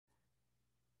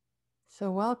So,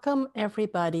 welcome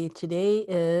everybody. Today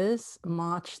is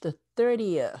March the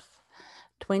 30th,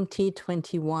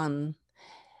 2021,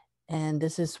 and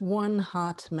this is One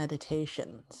Heart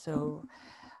Meditation. So,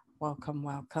 welcome,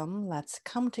 welcome. Let's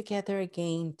come together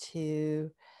again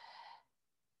to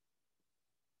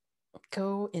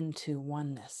go into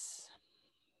oneness.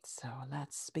 So,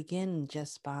 let's begin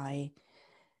just by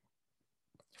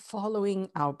following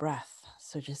our breath.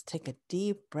 So, just take a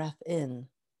deep breath in.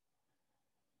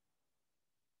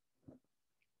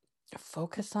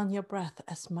 Focus on your breath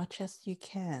as much as you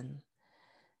can.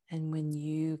 And when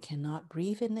you cannot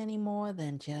breathe in anymore,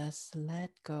 then just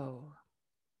let go.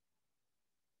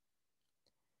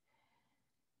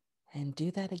 And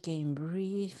do that again.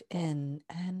 Breathe in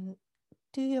and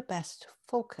do your best to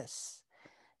focus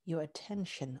your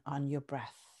attention on your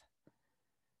breath.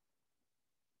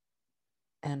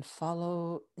 And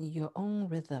follow your own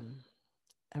rhythm,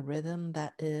 a rhythm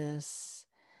that is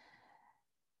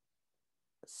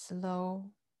slow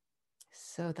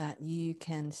so that you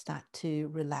can start to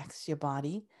relax your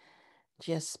body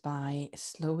just by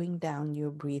slowing down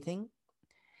your breathing.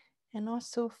 And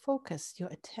also focus your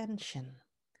attention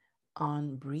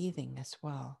on breathing as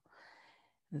well.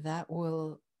 That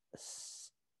will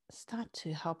start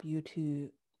to help you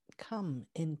to come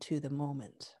into the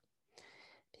moment.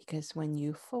 Because when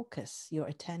you focus your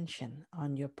attention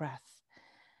on your breath,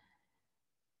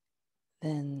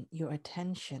 then your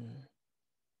attention,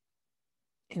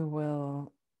 it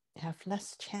will have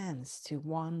less chance to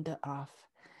wander off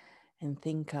and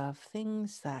think of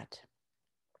things that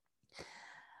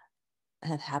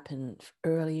had happened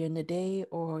earlier in the day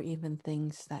or even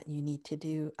things that you need to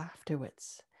do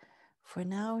afterwards. For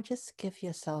now, just give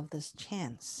yourself this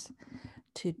chance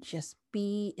to just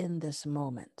be in this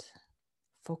moment.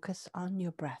 Focus on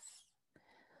your breath.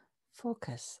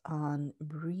 Focus on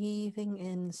breathing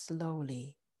in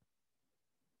slowly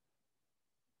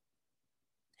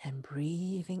and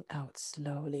breathing out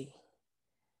slowly.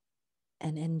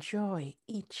 And enjoy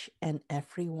each and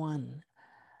every one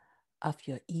of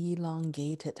your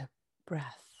elongated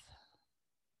breath.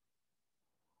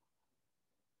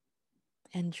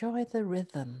 Enjoy the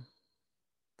rhythm,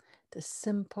 the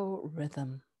simple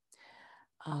rhythm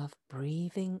of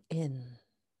breathing in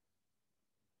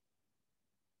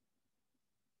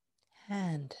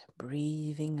and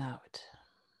breathing out.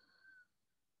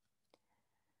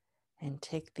 And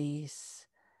take these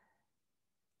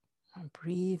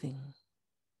breathing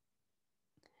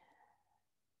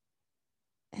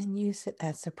and use it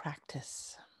as a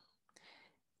practice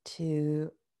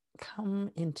to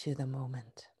come into the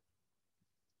moment,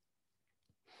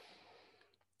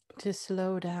 to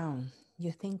slow down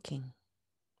your thinking,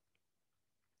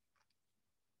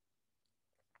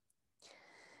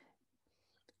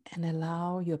 and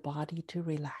allow your body to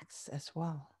relax as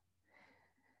well.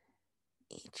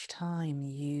 Each time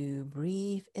you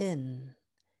breathe in,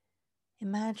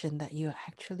 imagine that you're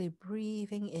actually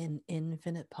breathing in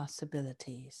infinite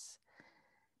possibilities.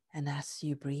 And as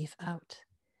you breathe out,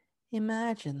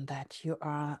 imagine that you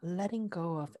are letting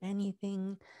go of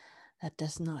anything that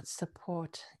does not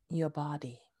support your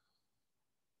body.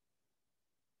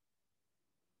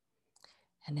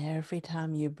 And every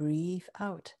time you breathe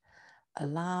out,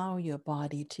 allow your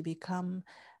body to become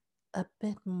a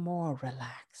bit more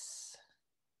relaxed.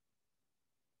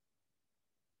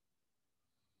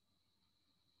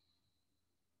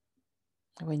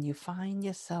 When you find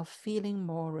yourself feeling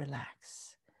more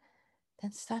relaxed,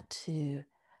 then start to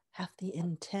have the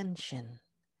intention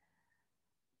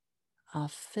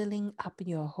of filling up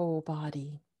your whole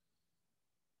body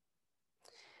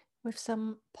with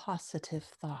some positive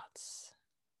thoughts.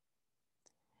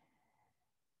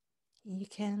 You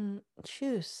can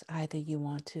choose either you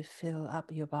want to fill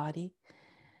up your body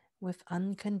with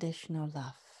unconditional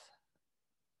love,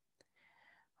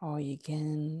 or you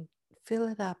can fill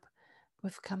it up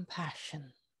with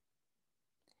compassion,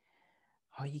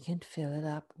 or you can fill it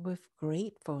up with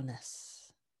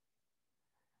gratefulness.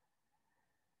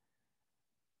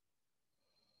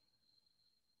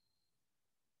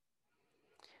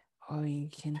 Or you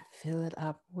can fill it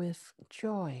up with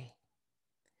joy,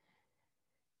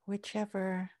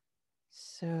 whichever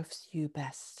serves you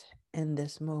best in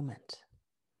this moment.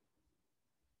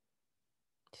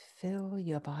 Fill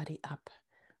your body up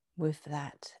with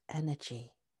that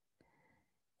energy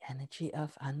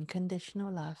of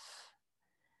unconditional love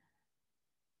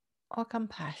or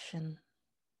compassion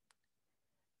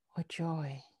or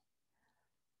joy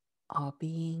or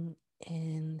being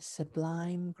in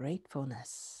sublime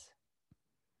gratefulness.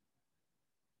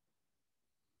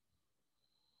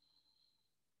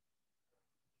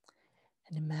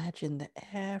 And imagine that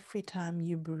every time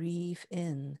you breathe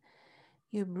in,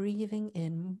 you're breathing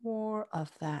in more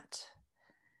of that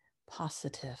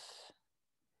positive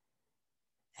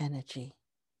energy.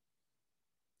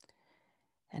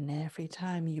 And every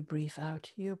time you breathe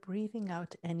out, you're breathing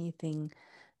out anything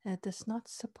that does not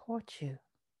support you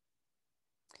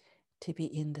to be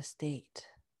in the state,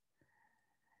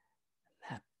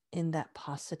 in that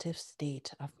positive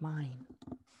state of mind.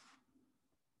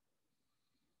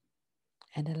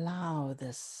 And allow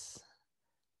this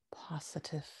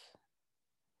positive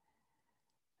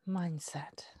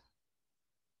mindset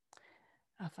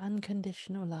of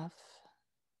unconditional love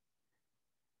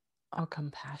or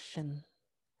compassion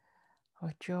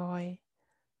or joy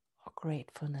or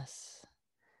gratefulness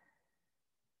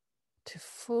to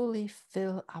fully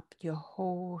fill up your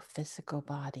whole physical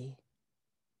body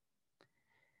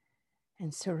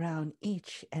and surround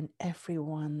each and every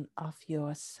one of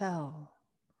your cells,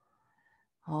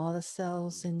 all the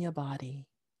cells in your body,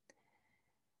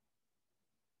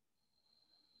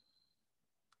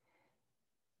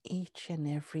 each and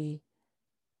every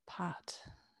part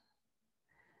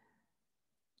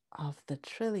of the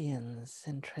trillions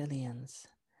and trillions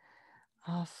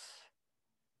of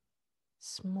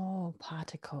small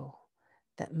particles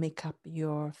that make up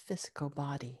your physical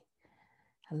body.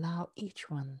 Allow each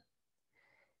one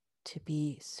to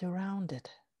be surrounded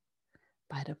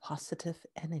by the positive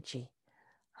energy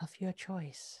of your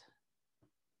choice.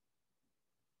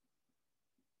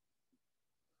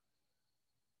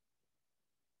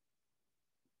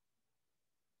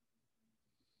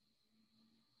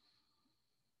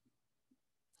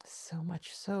 So much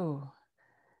so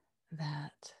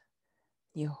that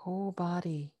your whole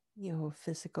body, your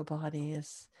physical body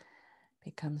is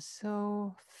becomes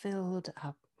so filled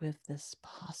up with this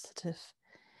positive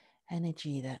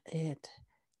energy that it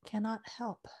cannot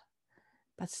help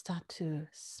but start to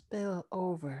spill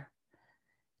over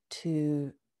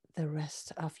to the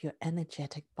rest of your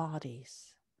energetic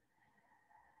bodies,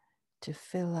 to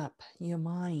fill up your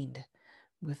mind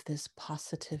with this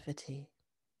positivity,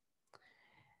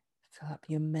 fill up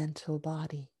your mental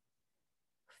body,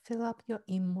 fill up your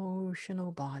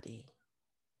emotional body,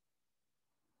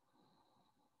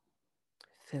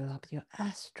 fill up your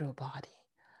astral body,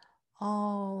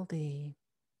 all the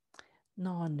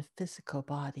non-physical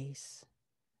bodies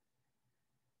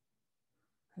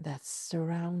that's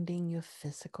surrounding your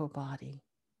physical body.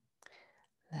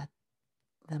 Let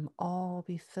them all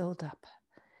be filled up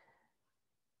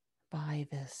by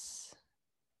this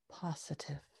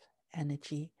positive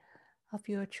energy of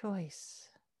your choice,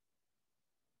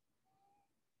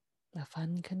 of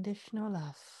unconditional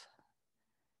love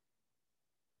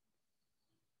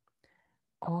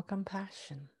or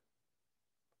compassion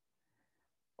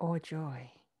or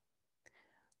joy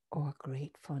or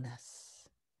gratefulness,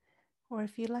 or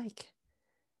if you like,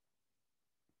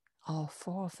 all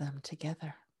four of them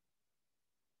together,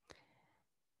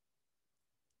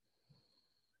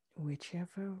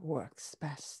 whichever works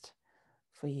best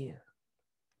for you.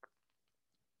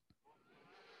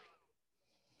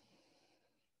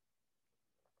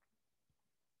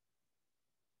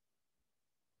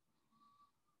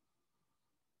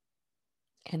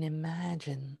 And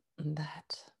imagine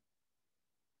that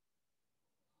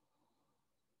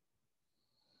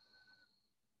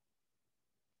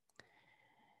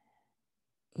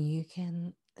you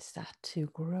can start to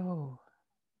grow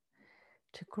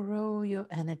your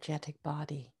energetic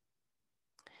body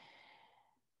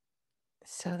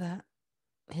so that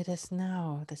it is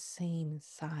now the same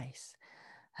size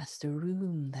as the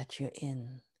room that you're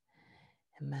in.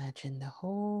 Imagine the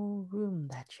whole room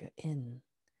that you're in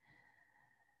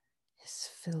is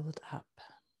filled up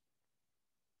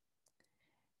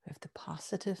with the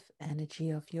positive energy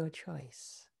of your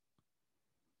choice.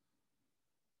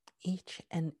 Each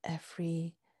and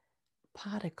every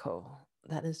particle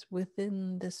that is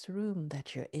within this room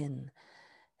that you're in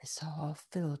is all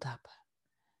filled up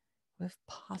with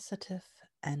positive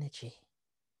energy.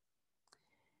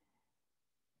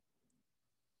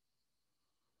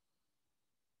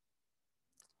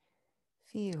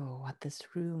 Feel what this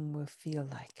room will feel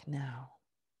like now.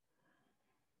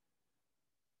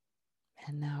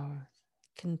 And now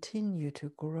continue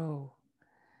to grow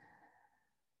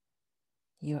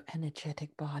your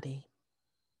energetic body.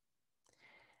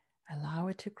 Allow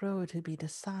it to grow to be the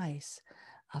size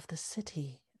of the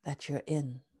city that you're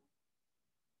in.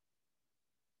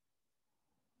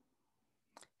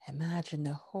 Imagine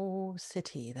the whole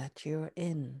city that you're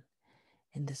in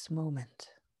this moment.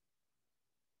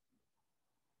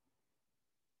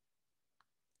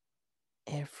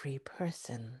 Every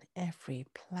person, every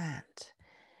plant,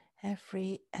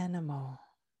 every animal,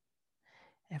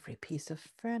 every piece of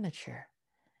furniture,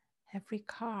 every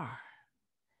car,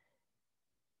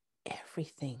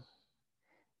 everything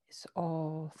is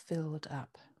all filled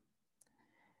up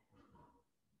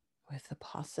with the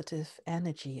positive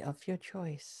energy of your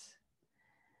choice,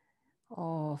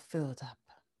 all filled up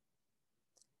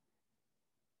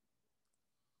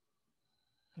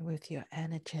with your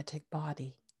energetic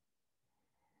body.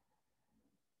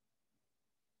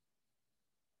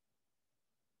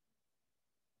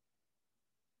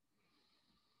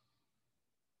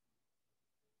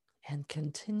 And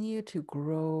continue to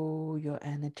grow your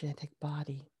energetic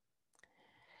body,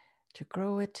 to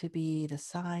grow it to be the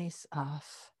size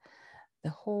of the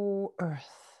whole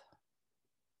earth.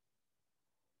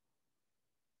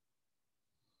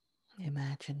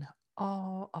 Imagine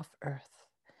all of earth,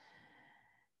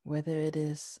 whether it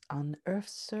is on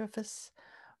earth's surface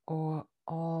or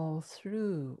all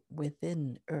through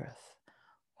within earth,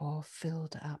 all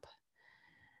filled up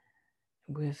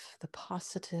with the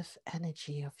positive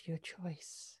energy of your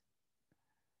choice.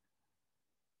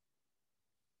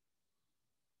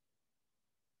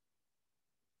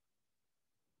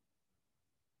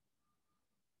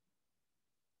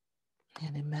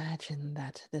 And imagine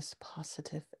that this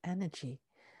positive energy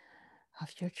of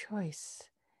your choice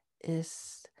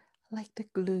is like the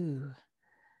glue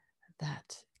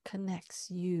that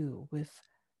connects you with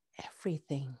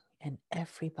everything and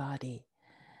everybody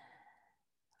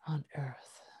on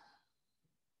earth.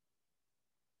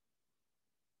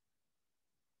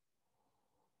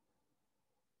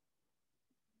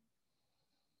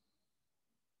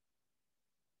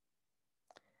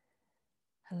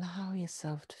 Allow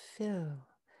yourself to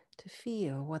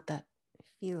feel what that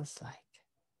feels like.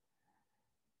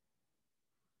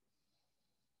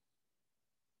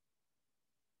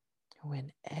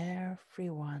 When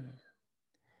everyone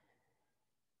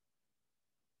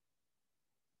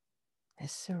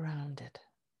is surrounded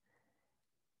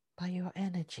by your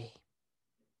energy,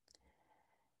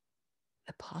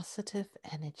 the positive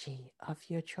energy of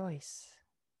your choice.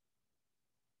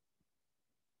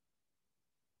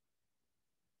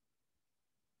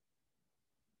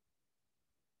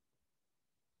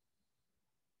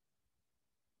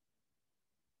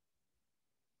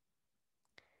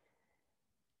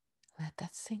 Let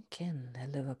that sink in a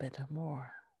little bit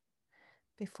more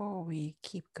before we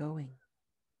keep going.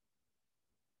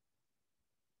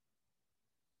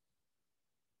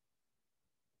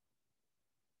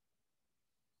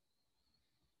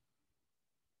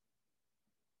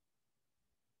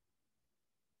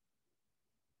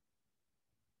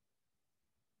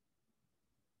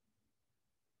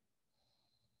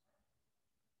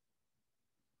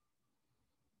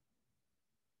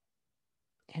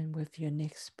 And with your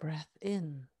next breath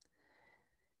in,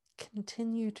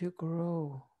 continue to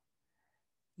grow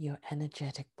your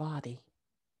energetic body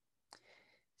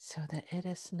so that it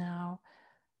is now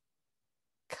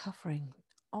covering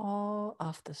all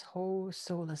of this whole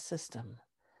solar system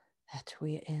that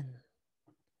we're in.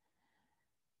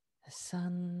 The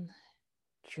Sun,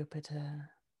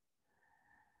 Jupiter,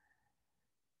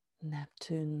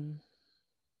 Neptune,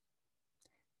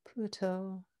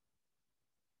 Pluto,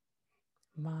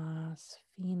 Mars,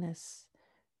 Venus,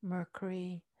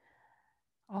 Mercury,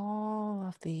 all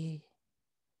of the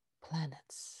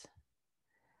planets,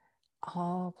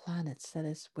 all planets that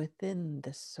is within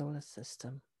the solar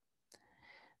system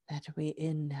that we're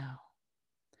in now,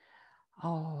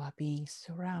 all are being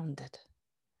surrounded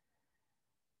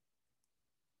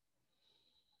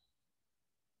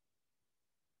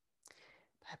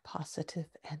by positive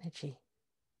energy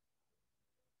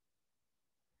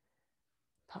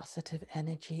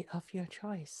of your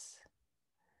choice.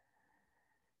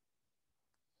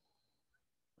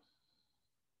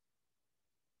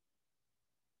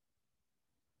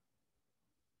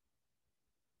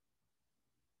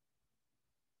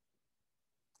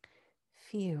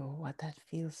 Feel what that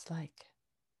feels like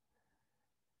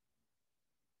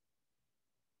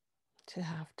to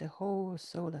have the whole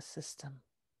solar system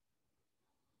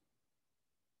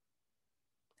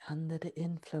under the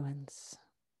influence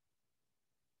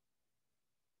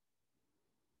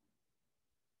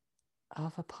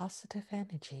of a positive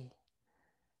energy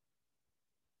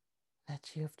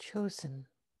that you have chosen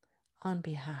on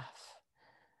behalf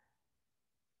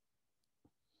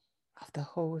of the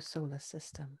whole solar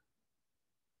system.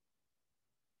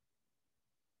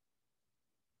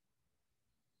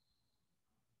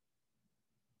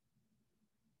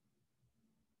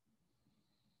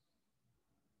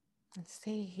 And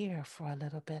stay here for a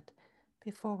little bit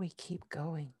before we keep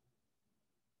going.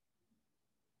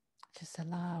 Just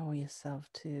allow yourself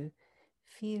to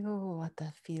Feel what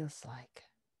that feels like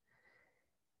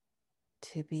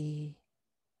to be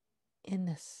in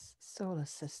this solar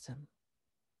system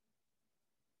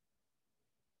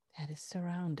that is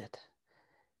surrounded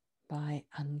by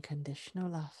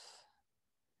unconditional love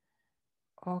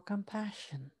or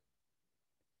compassion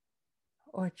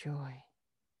or joy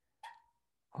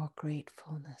or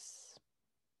gratefulness.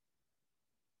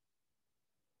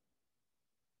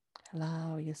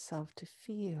 Allow yourself to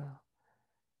feel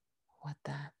what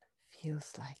that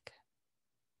feels like.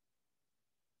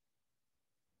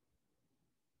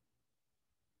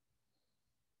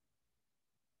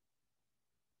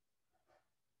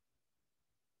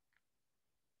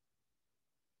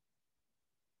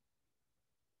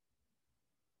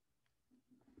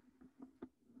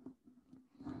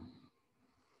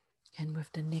 And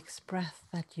with the next breath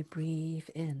that you breathe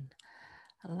in,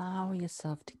 allow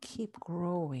yourself to keep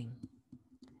growing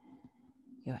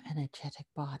your energetic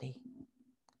body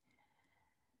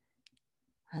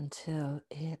until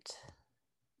it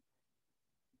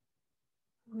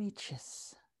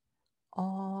reaches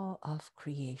all of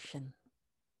creation.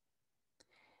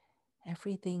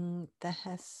 Everything that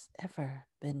has ever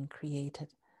been created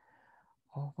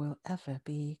or will ever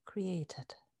be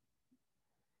created.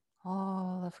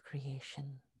 All of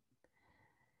creation.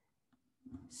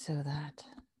 So that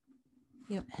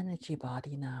your energy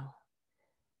body now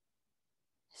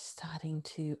is starting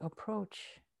to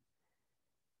approach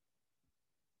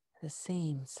the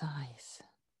same size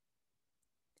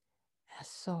as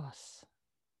source.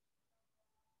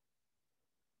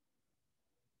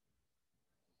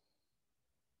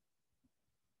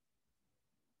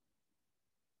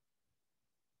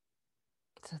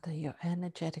 So that your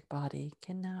energetic body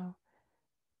can now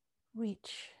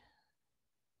reach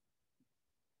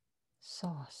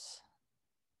source,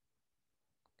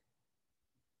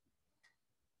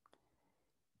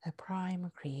 the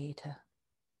prime creator.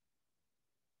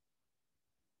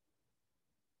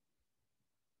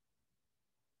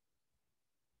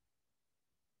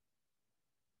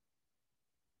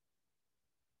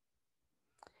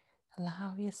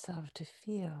 Allow yourself to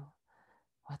feel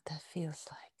what that feels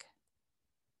like.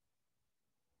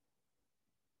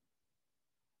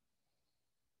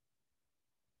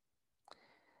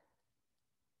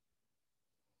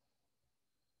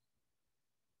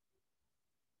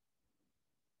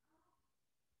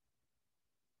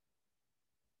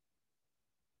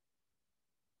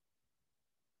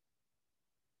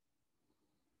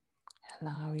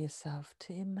 Allow yourself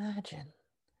to imagine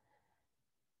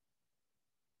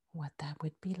what that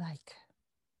would be like.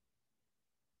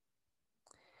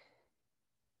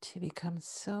 To become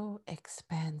so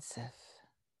expansive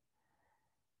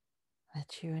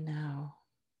that you are now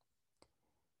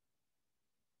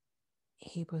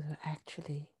able to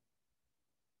actually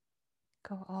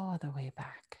go all the way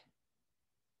back.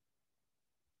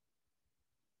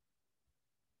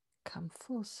 Come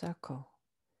full circle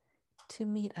to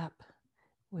meet up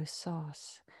with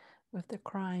Source, with the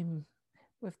prime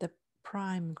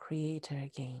creator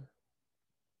again.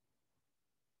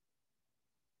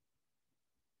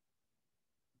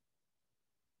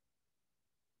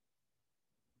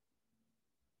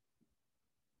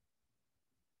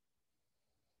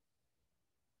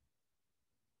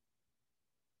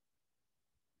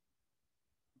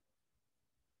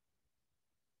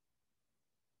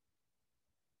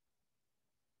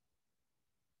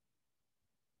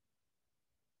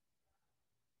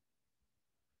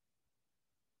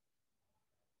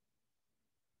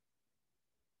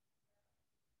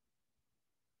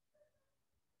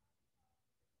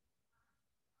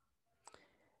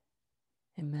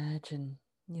 Imagine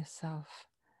yourself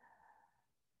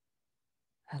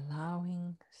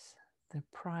allowing the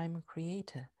prime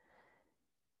creator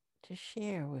to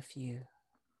share with you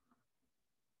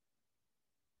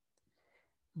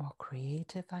more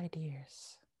creative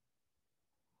ideas,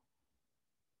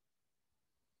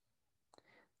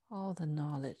 all the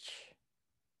knowledge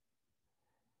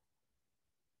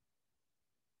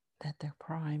that the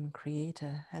prime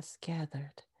creator has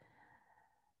gathered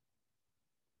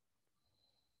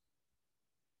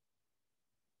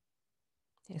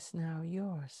is now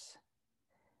yours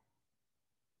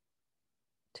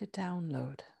to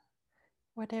download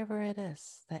whatever it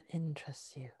is that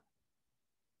interests you.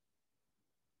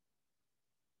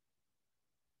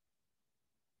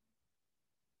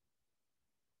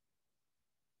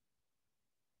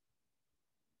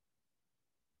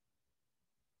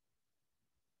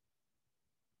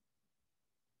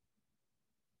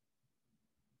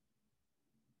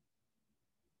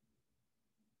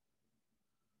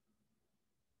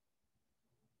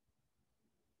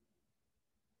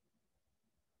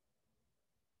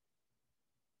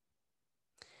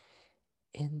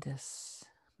 in this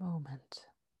moment.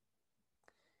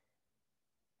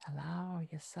 Allow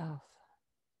yourself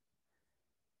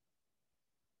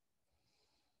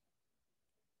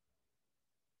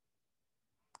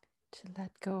to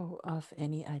let go of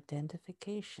any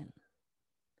identification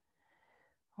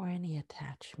or any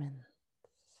attachment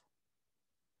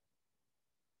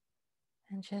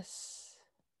and just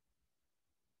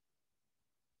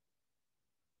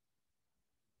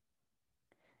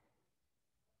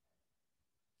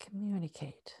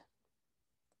communicate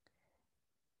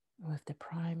with the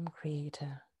Prime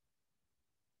Creator,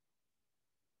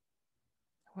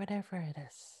 whatever it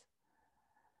is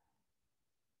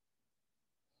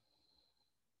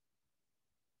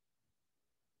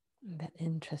that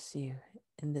interests you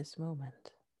in this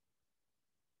moment.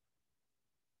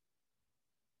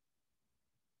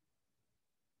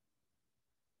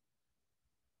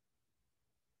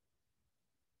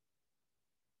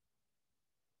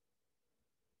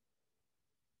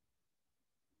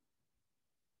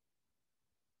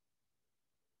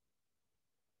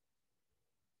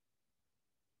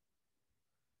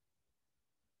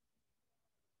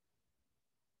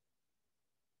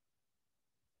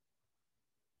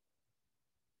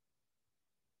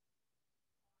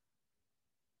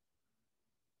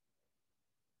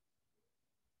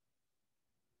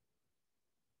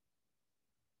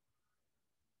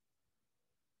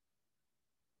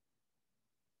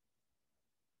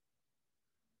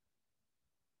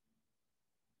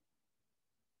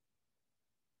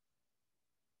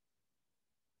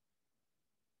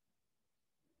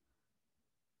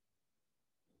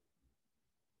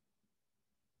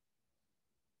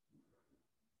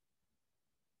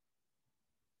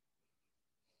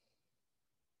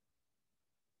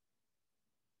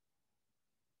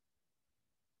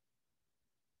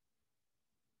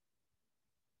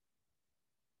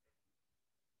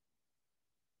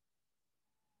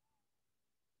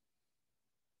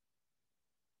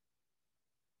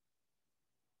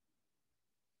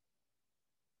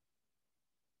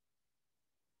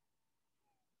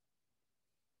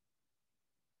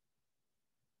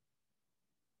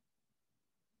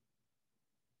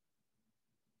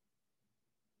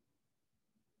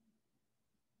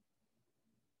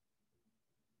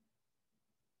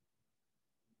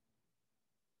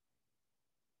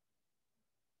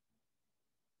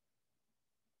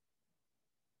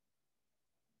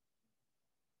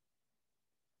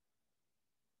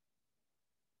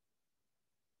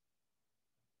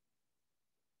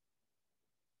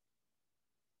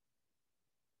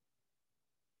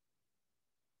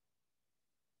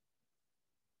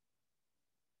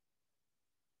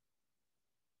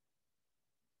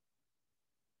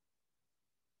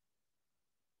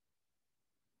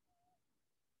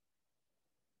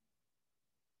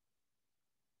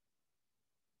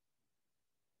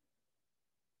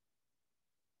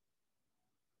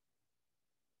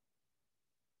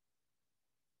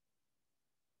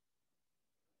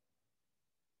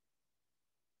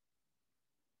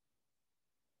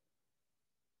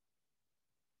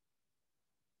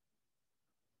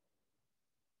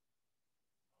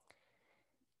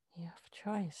 You have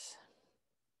a choice.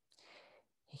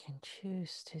 You can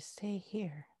choose to stay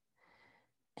here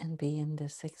and be in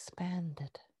this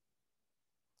expanded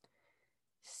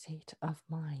state of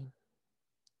mind,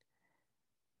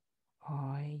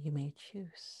 or you may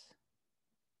choose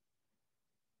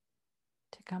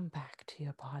to come back to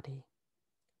your body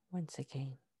once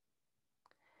again.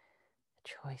 The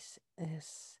choice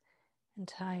is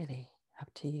entirely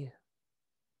up to you.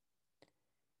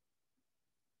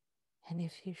 And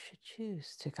if you should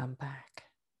choose to come back,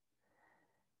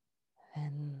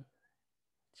 then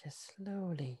just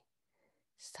slowly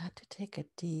start to take a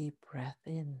deep breath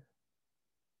in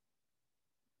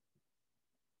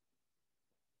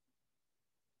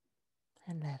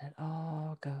and let it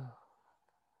all go.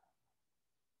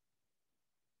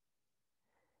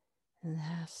 And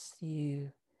as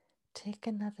you take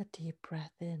another deep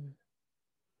breath in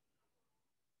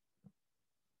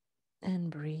and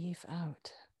breathe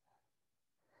out,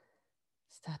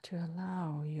 start to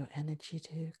allow your energy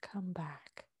to come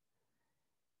back.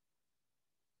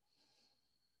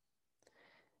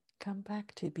 Come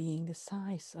back to being the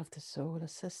size of the solar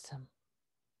system.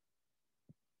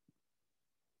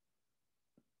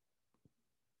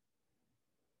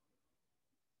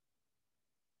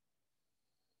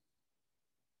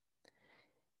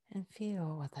 And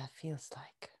feel what that feels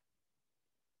like.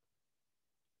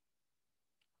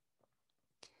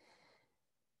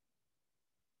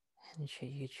 And should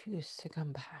you choose to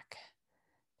come back,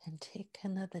 then take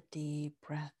another deep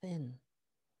breath in.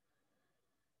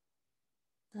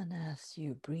 And as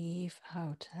you breathe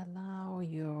out, allow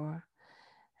your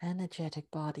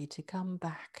energetic body to come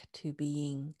back to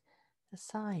being the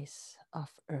size of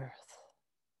Earth.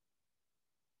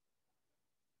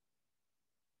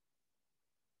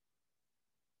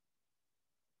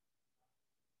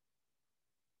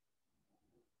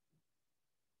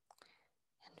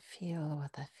 And feel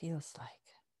what that feels like.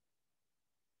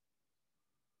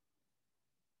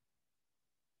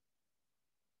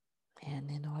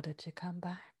 And in order to come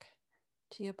back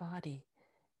to your body,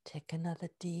 take another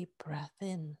deep breath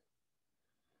in.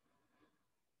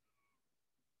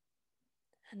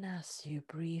 And as you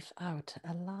breathe out,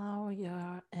 allow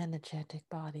your energetic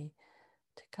body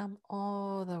to come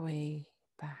all the way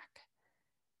back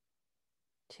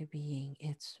to being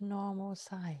its normal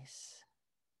size.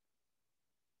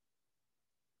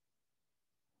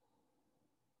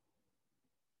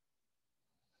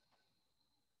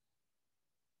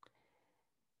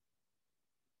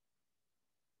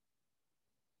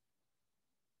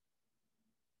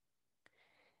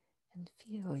 And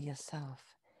feel yourself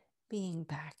being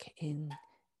back in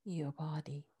your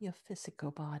body, your physical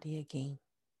body again.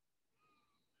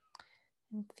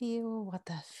 And feel what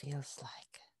that feels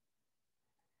like.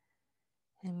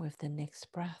 And with the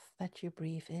next breath that you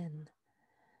breathe in,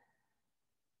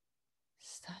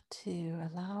 start to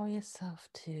allow yourself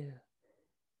to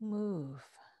move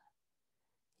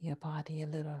your body a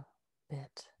little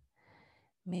bit.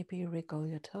 Maybe wriggle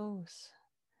your toes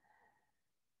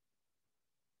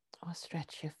or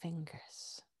stretch your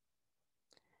fingers.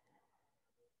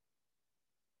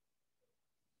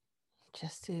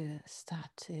 Just to start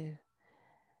to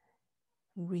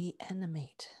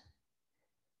reanimate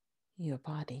your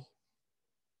body.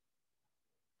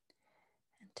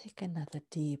 And take another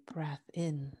deep breath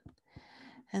in.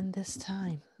 And this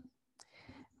time,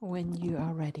 when you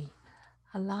are ready,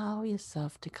 allow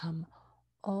yourself to come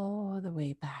all the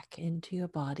way back into your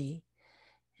body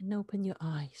and open your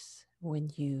eyes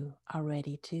when you are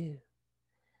ready to.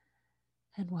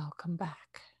 And welcome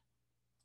back.